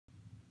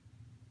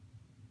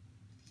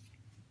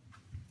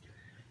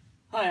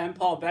Hi, I'm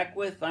Paul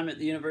Beckwith. I'm at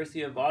the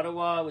University of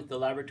Ottawa with the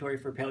Laboratory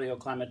for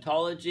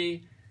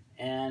Paleoclimatology.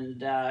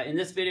 And in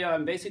this video,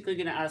 I'm basically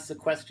going to ask the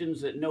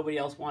questions that nobody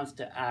else wants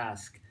to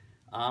ask.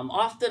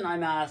 Often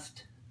I'm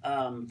asked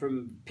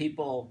from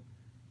people,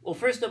 well,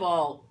 first of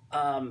all,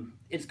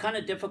 it's kind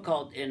of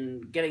difficult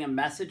in getting a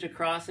message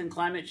across in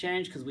climate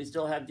change because we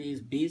still have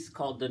these beasts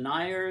called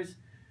deniers.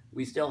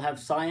 We still have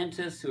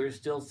scientists who are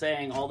still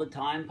saying all the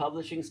time,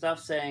 publishing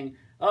stuff saying,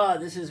 oh,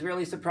 this is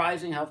really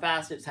surprising how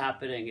fast it's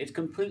happening. It's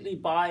completely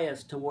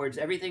biased towards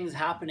everything's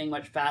happening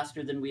much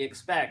faster than we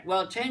expect.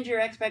 Well, change your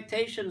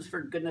expectations,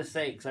 for goodness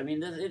sakes. I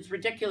mean, it's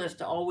ridiculous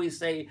to always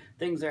say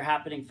things are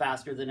happening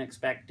faster than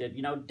expected.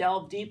 You know,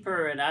 delve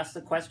deeper and ask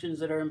the questions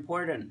that are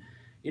important.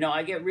 You know,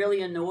 I get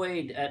really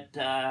annoyed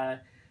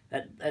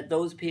at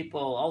those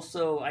people.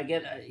 Also, I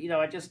get, you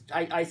know,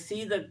 I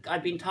see that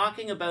I've been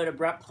talking about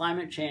abrupt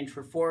climate change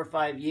for 4 or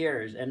 5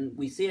 years, and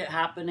we see it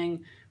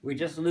happening. We're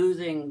just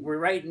losing, we're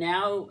right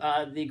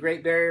now, the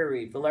Great Barrier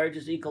Reef, the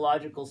largest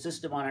ecological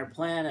system on our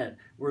planet,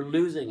 we're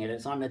losing it.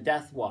 It's on the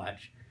death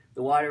watch.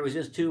 The water was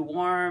just too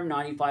warm,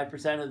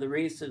 95% of the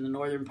reefs in the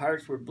northern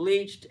parts were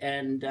bleached,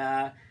 and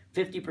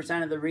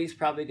 50% of the reef's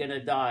probably going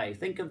to die.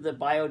 Think of the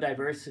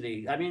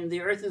biodiversity. I mean, the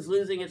Earth is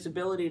losing its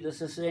ability to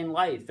sustain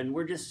life, and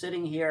we're just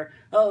sitting here,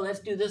 oh, let's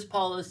do this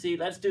policy,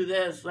 let's do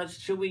this,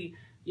 should we,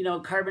 you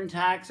know, carbon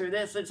tax or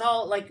this? It's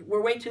all like,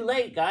 we're way too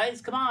late, guys.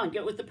 Come on,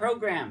 get with the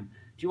program.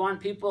 Do you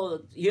want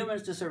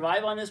humans to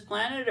survive on this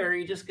planet, or are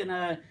you just going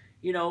to,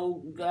 you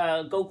know,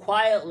 go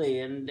quietly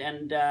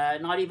and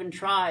not even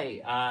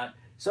try?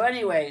 So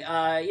anyway,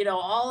 you know,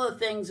 all the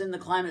things in the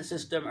climate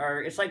system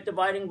it's like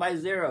dividing by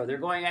zero. They're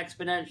going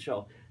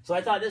exponential. So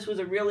I thought this was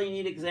a really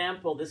neat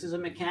example. This is a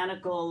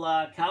mechanical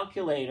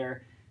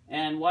calculator,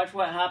 and watch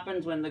what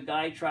happens when the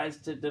guy tries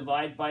to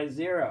divide by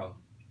zero.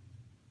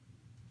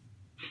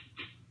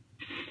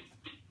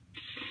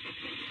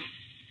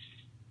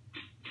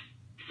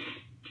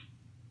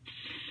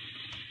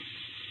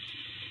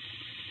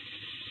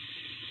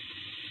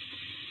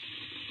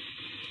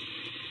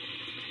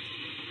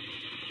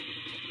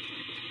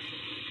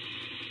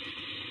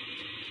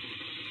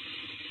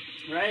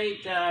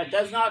 Right?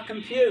 Does not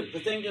compute. The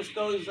thing just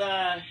goes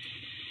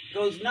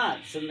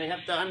nuts, and they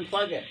have to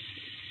unplug it.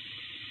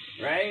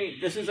 Right?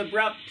 This is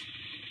abrupt.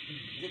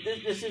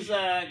 This is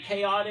a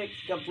chaotic,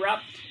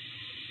 abrupt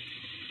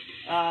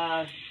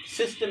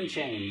system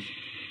change.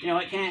 You know,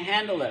 it can't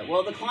handle it.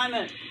 Well, the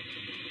climate,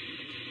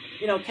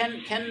 you know,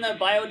 can the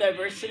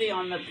biodiversity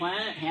on the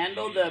planet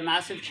handle the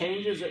massive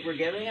changes that we're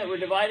giving it? We're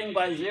dividing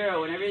by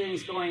zero, and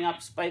everything's going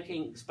up,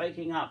 spiking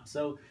up.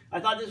 So I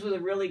thought this was a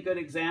really good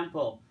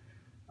example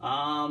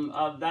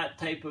of that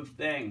type of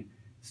thing.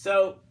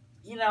 So,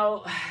 you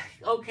know,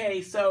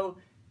 okay, so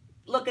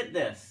look at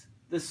this.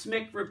 The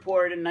SMIC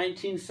report in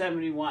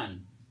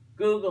 1971.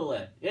 Google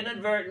it.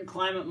 Inadvertent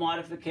Climate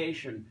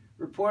Modification.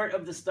 Report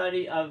of the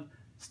study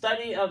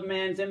of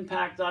man's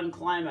impact on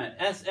climate.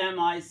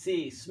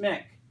 SMIC,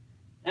 SMIC.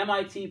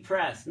 MIT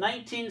Press.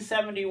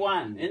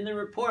 1971. In the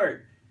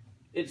report,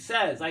 it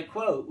says, I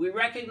quote, "We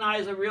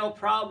recognize a real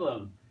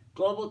problem.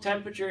 Global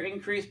temperature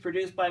increase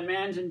produced by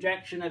man's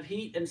injection of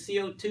heat and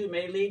CO2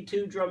 may lead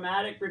to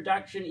dramatic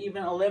reduction,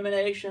 even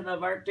elimination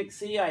of Arctic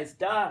sea ice."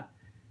 Duh.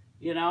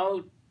 You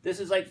know, this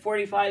is like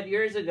 45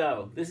 years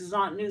ago. This is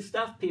not new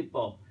stuff,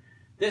 people.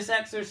 This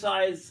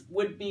exercise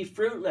would be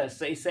fruitless,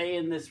 they say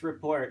in this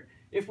report,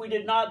 if we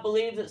did not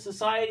believe that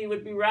society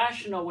would be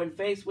rational when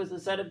faced with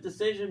a set of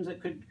decisions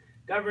that could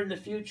govern the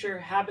future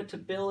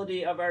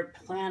habitability of our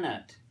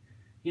planet.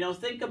 You know,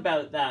 think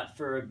about that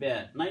for a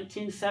bit.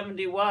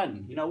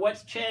 1971, you know,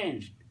 what's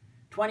changed?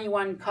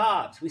 21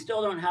 COPs. We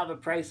still don't have a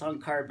price on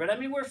carbon. I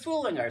mean, we're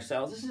fooling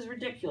ourselves. This is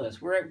ridiculous.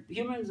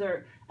 Humans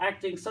are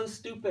acting so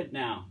stupid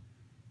now.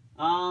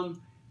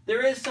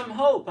 There is some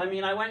hope. I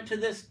mean, I went to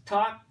this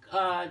talk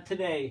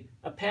today,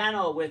 a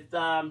panel with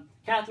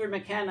Catherine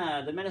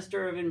McKenna, the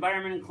Minister of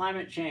Environment and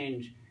Climate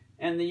Change,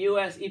 and the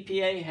US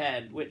EPA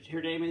head, which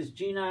her name is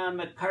Gina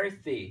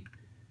McCarthy.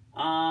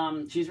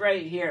 She's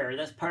right here.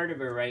 That's part of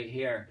her right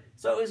here.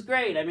 So it was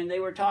great. I mean, they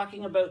were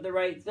talking about the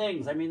right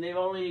things. I mean, they've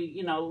only,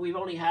 you know, we've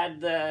only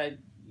had the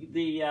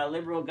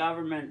Liberal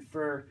government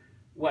for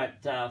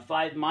what,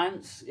 5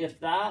 months, if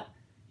that.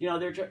 You know,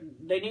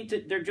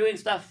 they're doing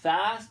stuff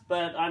fast,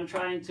 but I'm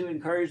trying to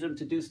encourage them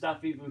to do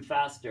stuff even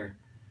faster.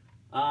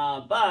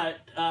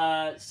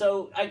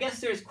 So I guess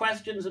there's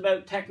questions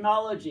about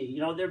technology. You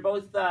know, they're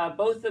both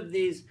of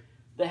these.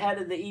 The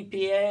head of the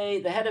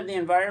EPA, the head of the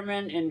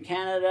environment in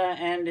Canada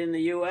and in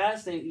the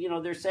US, you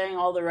know, they're saying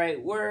all the right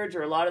words,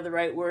 or a lot of the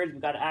right words.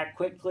 We've got to act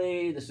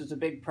quickly. This is a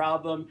big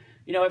problem.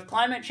 You know, if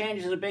climate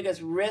change is the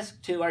biggest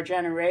risk to our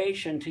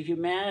generation, to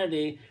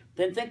humanity,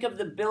 then think of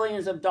the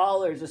billions of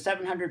dollars, the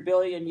 $700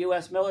 billion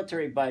US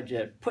military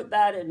budget. Put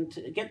that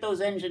into, get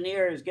those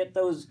engineers, get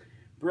those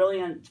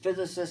brilliant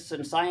physicists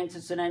and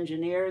scientists and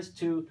engineers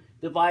to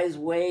devise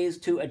ways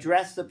to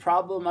address the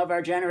problem of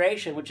our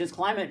generation, which is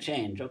climate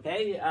change,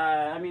 okay?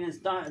 I mean,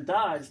 it's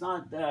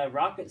not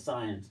rocket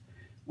science.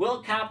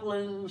 Will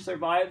capitalism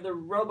survive the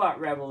robot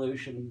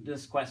revolution?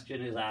 This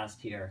question is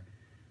asked here.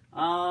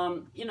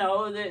 You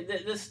know,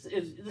 this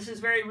is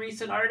a very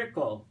recent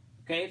article,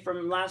 okay,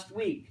 from last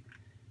week.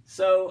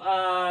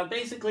 So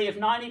basically, if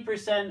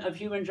 90% of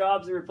human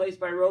jobs are replaced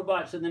by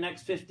robots in the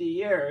next 50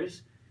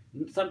 years,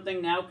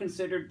 something now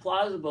considered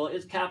plausible,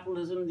 is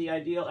capitalism the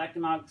ideal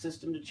economic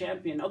system to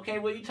champion? Okay,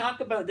 well, you talk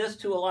about this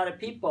to a lot of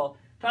people.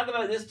 Talk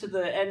about this to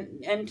the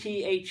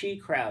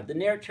NTHE crowd, the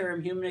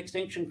near-term human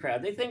extinction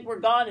crowd. They think we're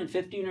gone in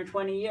 15 or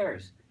 20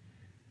 years,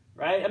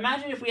 right?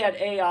 Imagine if we had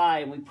AI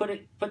and we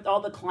put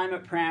all the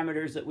climate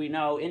parameters that we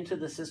know into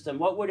the system.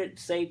 What would it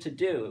say to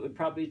do? It would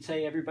probably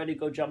say, everybody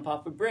go jump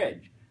off a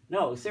bridge.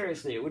 No,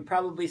 seriously, it would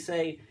probably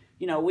say,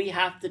 you know, we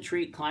have to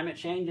treat climate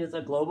change as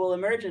a global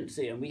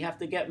emergency, and we have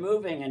to get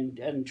moving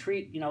and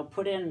treat, you know,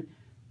 put in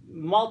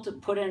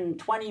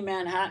 20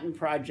 Manhattan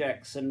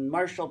projects and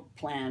Marshall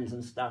plans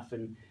and stuff,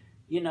 and,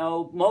 you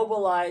know,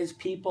 mobilize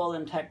people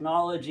and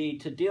technology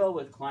to deal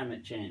with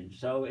climate change.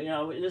 So, you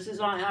know, this is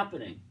not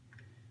happening.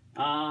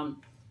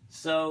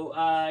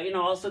 You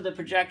know, also the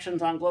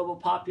projections on global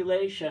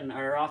population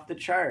are off the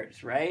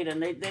charts, right?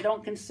 And they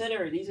don't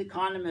consider, these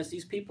economists,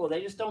 these people,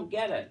 they just don't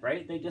get it,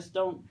 right? They just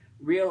don't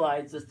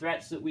realize the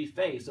threats that we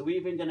face. Are we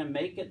even going to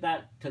make it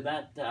to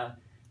that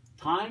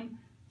time?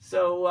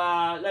 So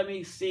let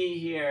me see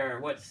here.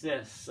 What's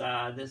this?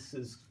 This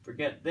is,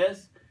 forget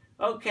this.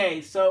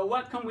 Okay, so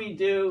what can we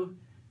do?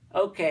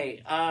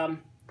 Okay, have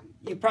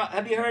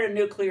you heard of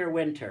nuclear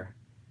winter?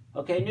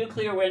 Okay,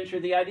 nuclear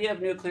winter, the idea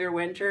of nuclear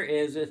winter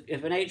is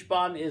if an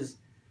H-bomb is,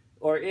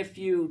 or if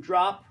you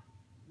drop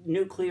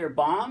nuclear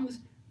bombs,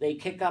 they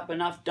kick up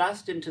enough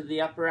dust into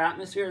the upper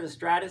atmosphere, the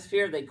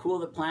stratosphere, they cool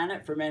the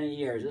planet for many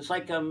years. It's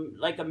like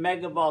a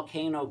mega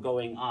volcano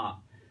going off.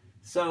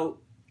 So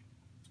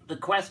the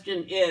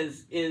question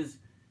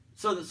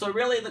so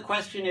really the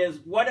question is,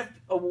 what if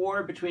a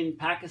war between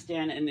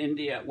Pakistan and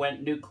India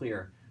went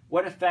nuclear?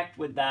 What effect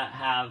would that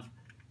have?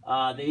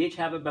 They each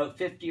have about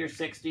 50 or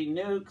 60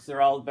 nukes.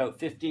 They're all about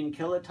 15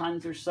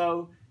 kilotons or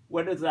so.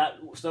 What is that?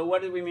 So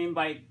what do we mean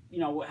by, you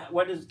know,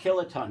 what is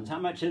kilotons? How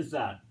much is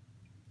that?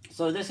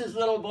 So this is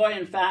Little Boy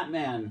and Fat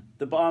Man,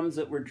 the bombs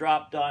that were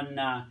dropped on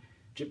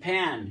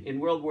Japan in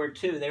World War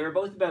II. They were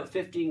both about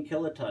 15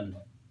 kilotons.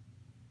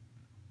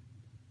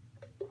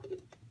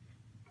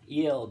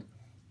 Yield.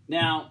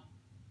 Now,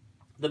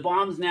 the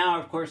bombs now,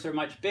 of course, are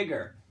much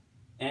bigger.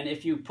 And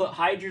if you put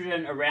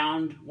hydrogen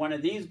around one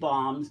of these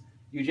bombs,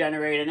 you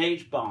generate an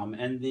H-bomb,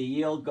 and the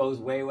yield goes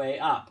way, way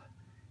up.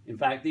 In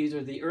fact, these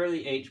are the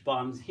early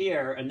H-bombs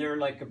here, and they're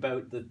like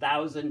about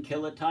 1,000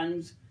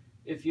 kilotons,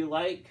 if you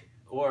like,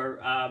 or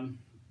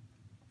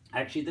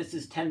actually this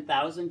is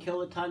 10,000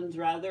 kilotons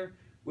rather,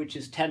 which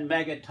is 10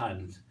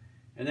 megatons.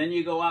 And then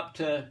you go up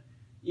to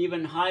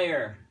even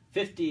higher,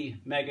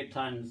 50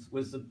 megatons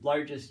was the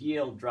largest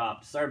yield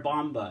drop.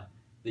 Tsar-Bomba,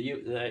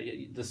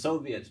 the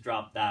Soviets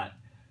dropped that.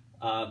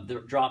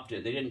 Dropped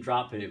it. They didn't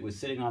drop it. It was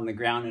sitting on the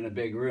ground in a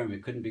big room.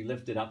 It couldn't be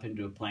lifted up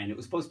into a plane. It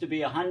was supposed to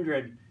be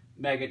 100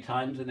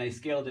 megatons, and they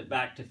scaled it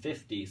back to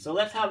 50. So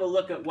let's have a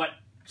look at what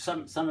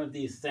some of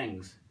these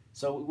things.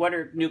 So what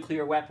are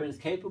nuclear weapons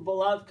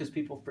capable of? Because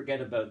people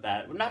forget about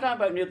that. We're not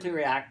talking about nuclear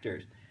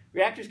reactors.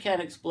 Reactors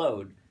can't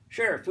explode.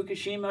 Sure,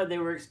 Fukushima, they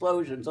were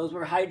explosions. Those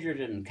were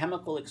hydrogen,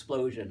 chemical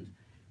explosions,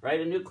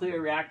 right? A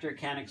nuclear reactor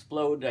can't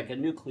explode like a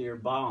nuclear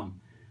bomb.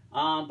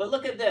 But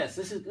look at this.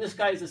 This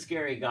guy's a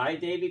scary guy,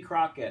 Davy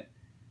Crockett.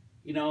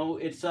 You know,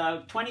 it's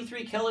a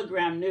 23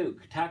 kilogram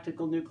nuke,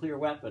 tactical nuclear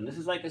weapon. This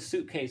is like a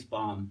suitcase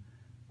bomb,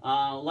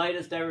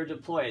 lightest ever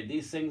deployed.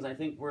 These things, I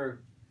think,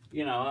 were,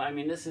 you know, I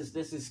mean, this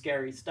is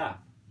scary stuff.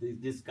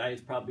 This guy is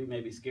probably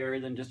maybe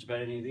scarier than just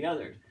about any of the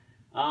others.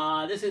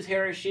 This is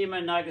Hiroshima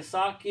and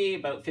Nagasaki,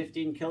 about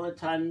 15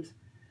 kilotons.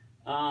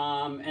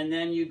 And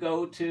then you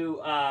go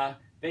to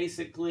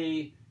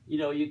basically, you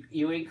know,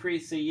 you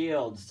increase the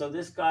yield. So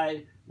this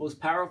guy, most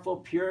powerful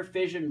pure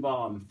fission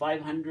bomb,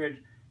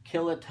 500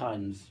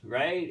 kilotons,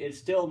 right? It's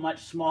still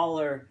much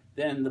smaller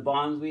than the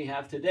bombs we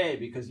have today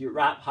because you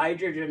wrap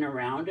hydrogen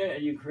around it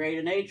and you create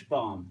an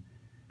H-bomb.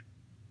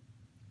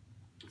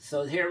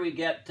 So here we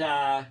get,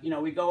 you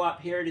know, we go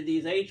up here to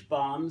these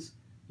H-bombs.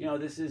 You know,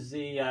 this is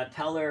the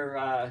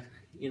Teller,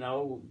 you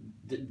know,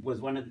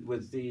 was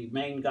the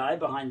main guy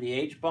behind the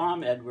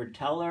H-bomb, Edward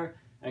Teller.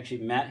 I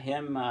actually met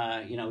him,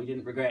 you know, he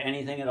didn't regret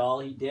anything at all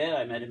he did.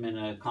 I met him in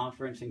a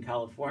conference in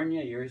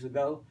California years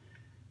ago.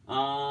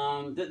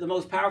 The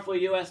most powerful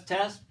U.S.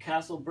 test,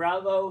 Castle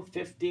Bravo,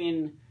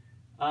 15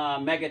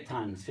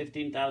 megatons,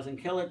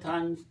 15,000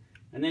 kilotons.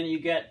 And then you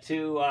get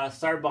to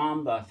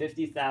Tsar-Bomba,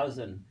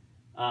 50,000,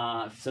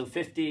 so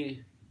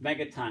 50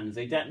 megatons.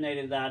 They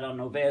detonated that on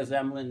Novaya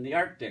Zemlya in the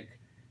Arctic.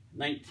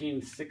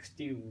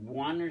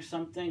 1961 or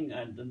something.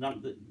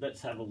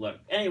 Let's have a look.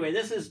 Anyway,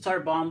 this is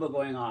Tsar-Bomba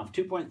going off.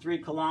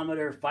 2.3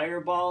 kilometer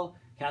fireball.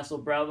 Castle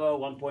Bravo,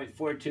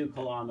 1.42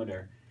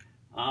 kilometer.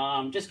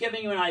 Just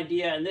giving you an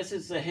idea, and this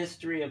is the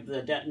history of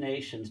the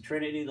detonations.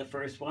 Trinity, the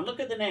first one. Look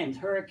at the names.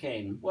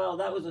 Hurricane. Well,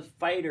 that was a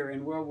fighter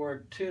in World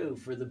War II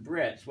for the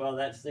Brits. Well,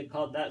 that's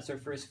their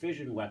first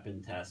fission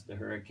weapon test, the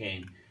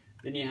Hurricane.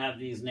 Then you have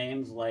these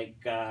names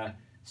like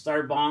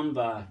Star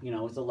Bomba, you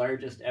know, was the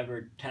largest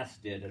ever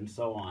tested, and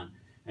so on.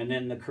 And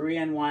then the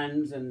Korean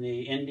ones and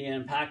the Indian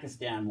and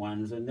Pakistan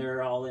ones, and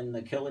they're all in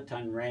the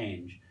kiloton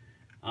range.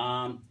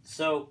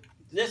 So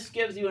this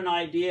gives you an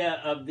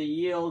idea of the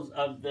yields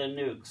of the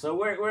nuke. So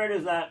where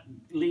does that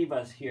leave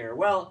us here?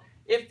 Well,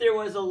 if there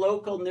was a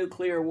local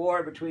nuclear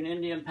war between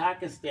India and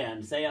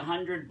Pakistan, say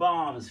 100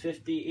 bombs,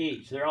 50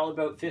 each, they're all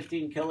about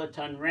 15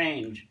 kiloton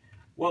range,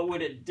 what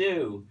would it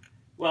do?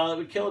 Well, it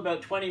would kill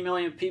about 20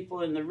 million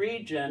people in the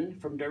region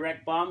from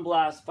direct bomb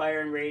blast,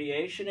 fire, and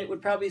radiation. It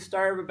would probably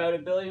starve about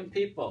 1 billion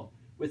people.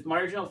 With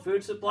marginal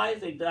food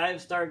supplies, they'd die of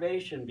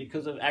starvation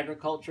because of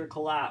agriculture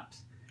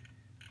collapse.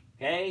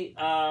 Okay?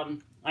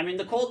 I mean,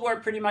 the Cold War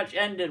pretty much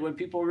ended when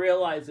people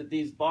realized that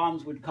these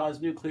bombs would cause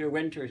nuclear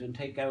winters and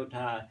take out,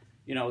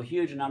 you know,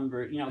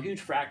 huge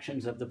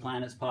fractions of the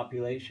planet's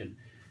population.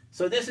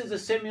 So this is a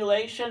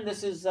simulation.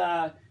 This is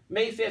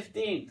May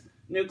 15th.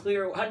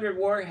 Nuclear 100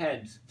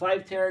 warheads,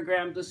 5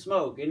 teragrams of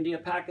smoke, India,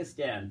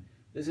 Pakistan.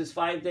 This is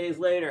 5 days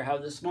later, how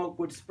the smoke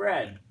would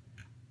spread.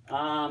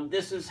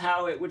 This is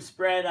how it would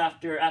spread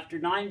after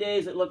 9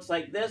 days. It looks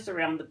like this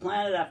around the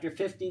planet. After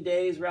 50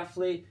 days,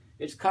 roughly,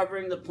 it's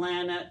covering the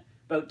planet.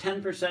 About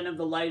 10% of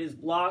the light is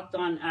blocked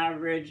on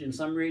average, in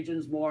some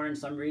regions more, in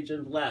some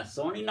regions less.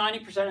 So only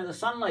 90% of the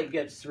sunlight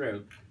gets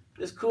through.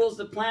 This cools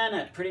the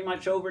planet pretty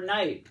much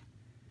overnight.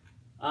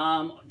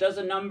 Does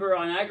a number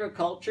on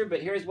agriculture,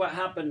 but here's what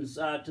happens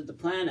to the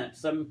planet.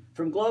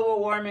 From global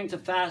warming to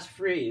fast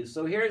freeze.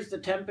 So here's the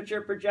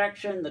temperature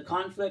projection. The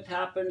conflict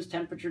happens.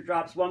 Temperature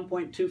drops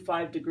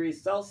 1.25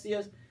 degrees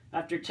Celsius.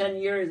 After 10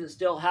 years, it's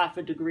still half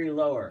a degree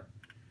lower.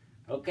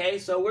 Okay,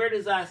 so where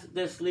does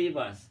this leave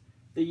us?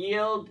 The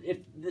yield, if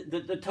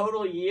the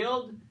total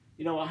yield,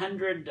 you know,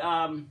 100,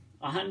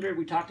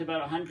 we talked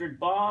about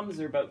 100 bombs,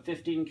 they're about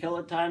 15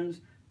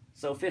 kilotons.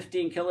 So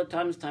 15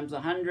 kilotons times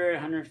 100,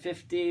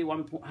 150,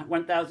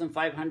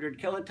 1,500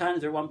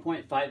 kilotons, or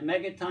 1.5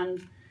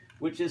 megatons,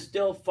 which is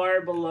still far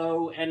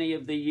below any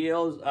of the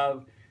yields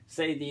of,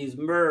 say, these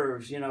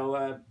MIRVs. You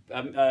know,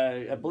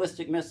 a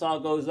ballistic missile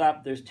goes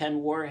up, there's 10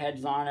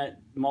 warheads on it,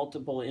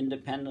 multiple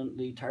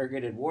independently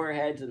targeted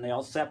warheads, and they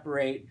all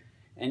separate,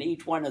 and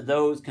each one of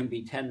those can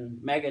be 10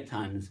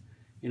 megatons,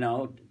 you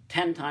know,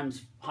 10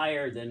 times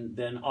higher than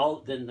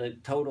the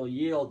total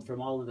yield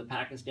from all of the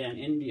Pakistan,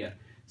 India.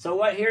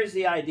 So here's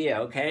the idea,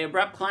 okay?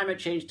 Abrupt climate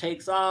change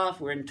takes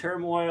off, we're in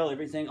turmoil,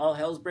 all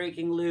hell's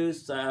breaking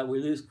loose, we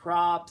lose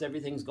crops,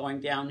 everything's going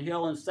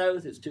downhill and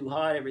south, it's too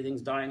hot,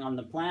 everything's dying on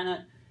the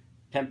planet,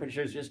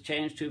 temperatures just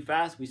changed too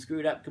fast, we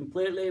screwed up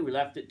completely, we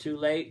left it too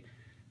late.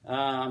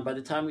 By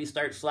the time we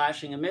start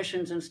slashing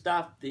emissions and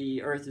stuff,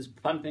 the Earth is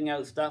pumping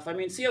out stuff. I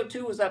mean,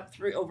 CO2 was up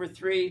over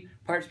 3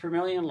 parts per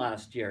million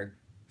last year.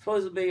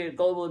 Supposedly a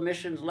global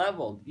emissions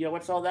level. You know,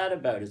 what's all that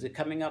about? Is it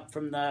coming up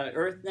from the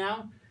Earth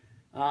now?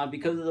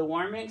 Because of the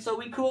warming. So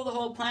we cool the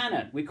whole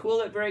planet. We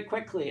cool it very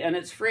quickly, and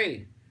it's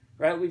free,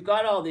 right? We've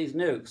got all these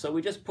nukes. So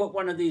we just put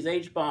one of these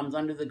H-bombs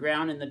under the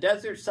ground in the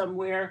desert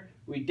somewhere.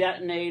 We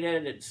detonate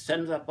it. It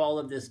sends up all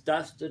of this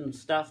dust and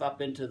stuff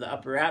up into the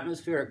upper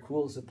atmosphere. It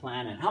cools the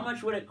planet. How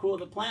much would it cool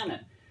the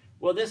planet?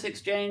 Well, this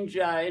exchange,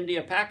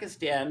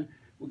 India-Pakistan,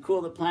 would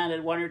cool the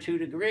planet 1 or 2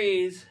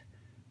 degrees.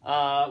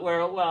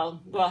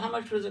 Well, how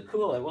much does it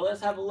cool it? Well,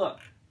 let's have a look.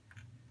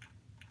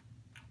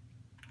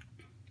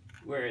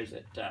 Where is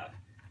it?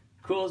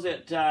 Cools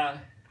it,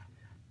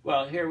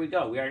 well, here we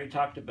go. We already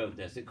talked about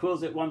this. It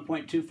cools at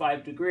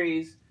 1.25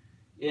 degrees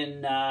in,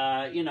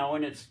 you know,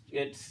 and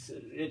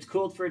it's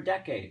cooled for a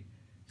decade.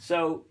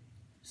 So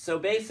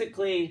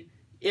basically,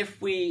 if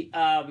we,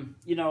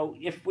 you know,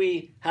 if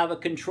we have a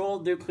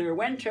controlled nuclear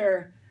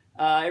winter,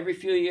 every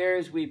few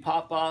years we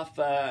pop off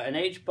an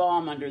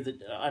H-bomb under the,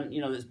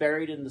 you know, that's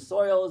buried in the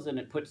soils, and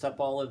it puts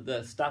up all of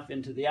the stuff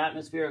into the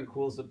atmosphere and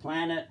cools the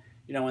planet.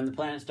 You know, when the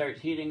planet starts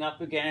heating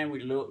up again,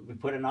 we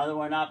put another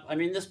one up. I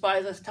mean, this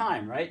buys us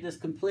time, right? This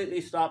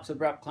completely stops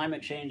abrupt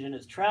climate change in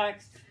its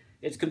tracks.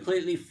 It's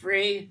completely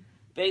free,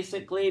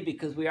 basically,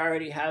 because we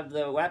already have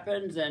the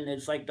weapons, and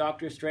it's like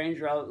Dr.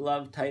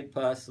 Strangelove type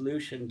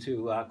solution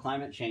to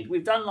climate change.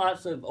 We've done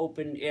lots of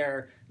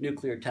open-air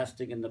nuclear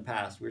testing in the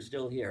past. We're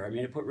still here. I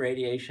mean, it put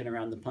radiation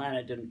around the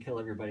planet, didn't kill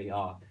everybody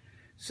off.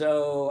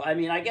 So, I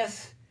mean, I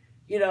guess,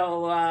 you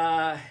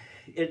know,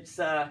 it's...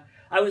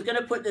 I was going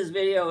to put this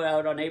video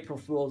out on April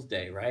Fool's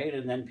Day, right?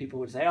 And then people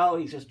would say, oh,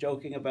 he's just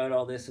joking about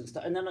all this and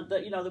stuff. And then,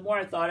 you know, the more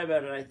I thought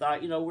about it, I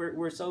thought, you know,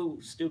 we're so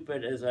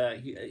stupid as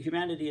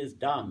humanity is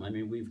dumb. I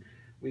mean,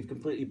 we've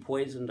completely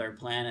poisoned our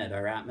planet,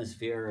 our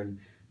atmosphere, and,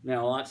 you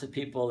know, lots of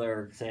people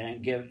are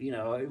saying, you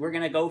know, we're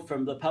going to go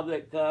from the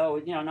public,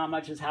 you know, not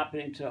much is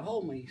happening to,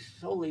 holy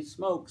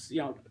smokes,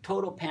 you know,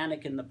 total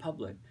panic in the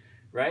public.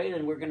 Right?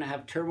 And we're going to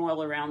have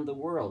turmoil around the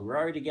world. We're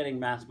already getting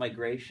mass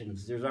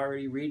migrations. There's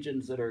already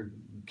regions that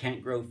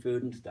can't grow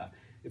food and stuff.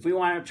 If we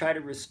want to try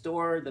to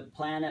restore the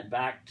planet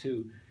back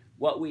to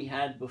what we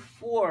had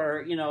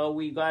before, you know,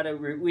 we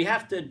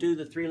have to do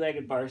the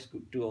three-legged bar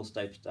stools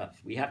type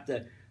stuff. We have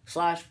to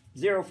slash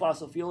zero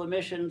fossil fuel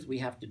emissions. We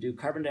have to do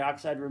carbon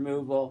dioxide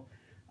removal,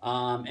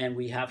 and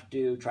we have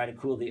to try to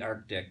cool the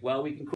Arctic. Well, we can cool